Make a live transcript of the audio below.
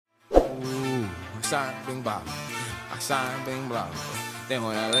sign, bing bop. I sign, bing bop. They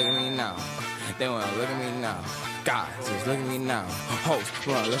wanna look at me now. They wanna look at me now. Guys, just look at me now. Hoes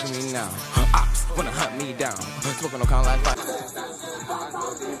wanna look at me now. Ops wanna hunt me down. Smoking no count like fire.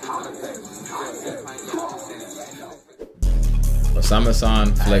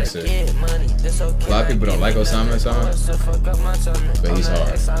 OsamaSon Flxr. A lot of people don't like OsamaSon, but he's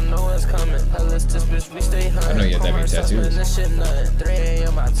hard. I know you have that many tattoos.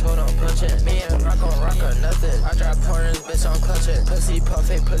 I drop porn, bitch on clutching. Pussy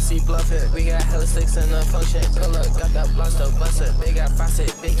puffin', pussy bluffin'. We got hella sticks in the function. Pull up, got that blaster bustin'. They got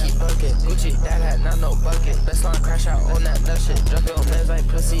faucet, big keep bucket. Gucci, that hat, not no bucket. Best line crash out on that nut shit. Drop your mans like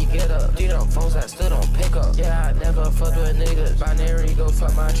pussy, get up. These them phones that still don't pick up. Yeah, I never fucked with niggas. Binary go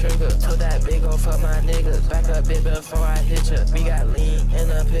fuck my trigger. Told that big go fuck my niggas. Back up bit before I hit ya. We got lean in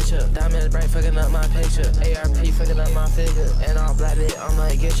the picture. Diamonds bright fucking up my picture. ARP fucking up my figure. And all black it, I'ma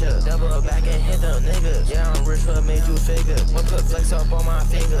get ya. Double back and hit them niggas. Yeah, I'm rich but made you figure. One put flex up on my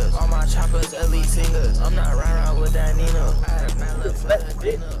fingers. All my choppers elite singers. I'm not rah-rah with that Nina. I had a man look for that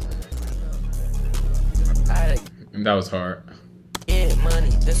Nina. That was hard. Get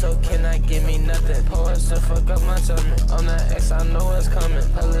money, this hoe cannot give me nothing. Pour us to fuck up my tummy. On that X, I know what's coming.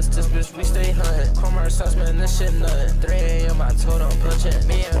 Hellas, this bitch, we stay hunting. Commerce sauce, man, this shit nothing. 3 a.m. I told him punching.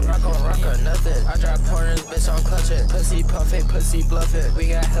 Me and rock on rock or nothing. I drop porn, this bitch on clutching. Pussy puffin', pussy bluffin'. We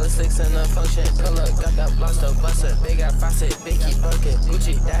got hella sticks in the function. Pull up, got that blaster bustin'. They got faucet, big keep bucket.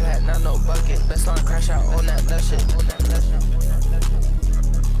 Gucci, that hat, not no bucket. Best line crash out on that nut shit.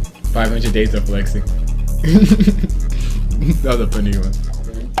 500 days of flexing. That was a funny one.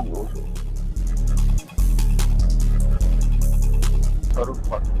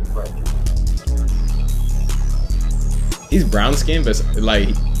 He's brown skin, but like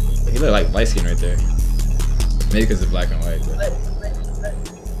he look like light skin right there. Maybe because it's black and white.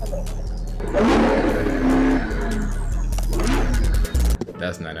 But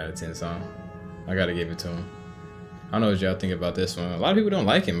that's 9 out of 10 song. I gotta give it to him. I don't know what y'all think about this one. A lot of people don't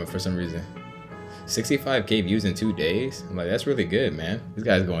like him, but for some reason. 65K views in 2 days. I'm like, that's really good, man. This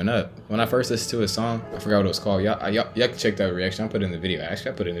guy's going up. When I first listened to his song, I forgot what it was called. Y'all can check that reaction. I'll put it in the video.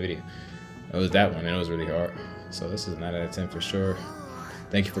 Actually, I put it in the video. It was that one, and it was really hard. So this is 9 out of 10 for sure.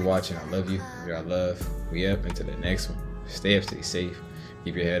 Thank you for watching. I love you. You're our love. We up into the next one. Stay up, stay safe.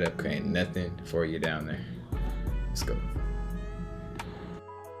 Keep your head up. Ain't nothing for you down there. Let's go.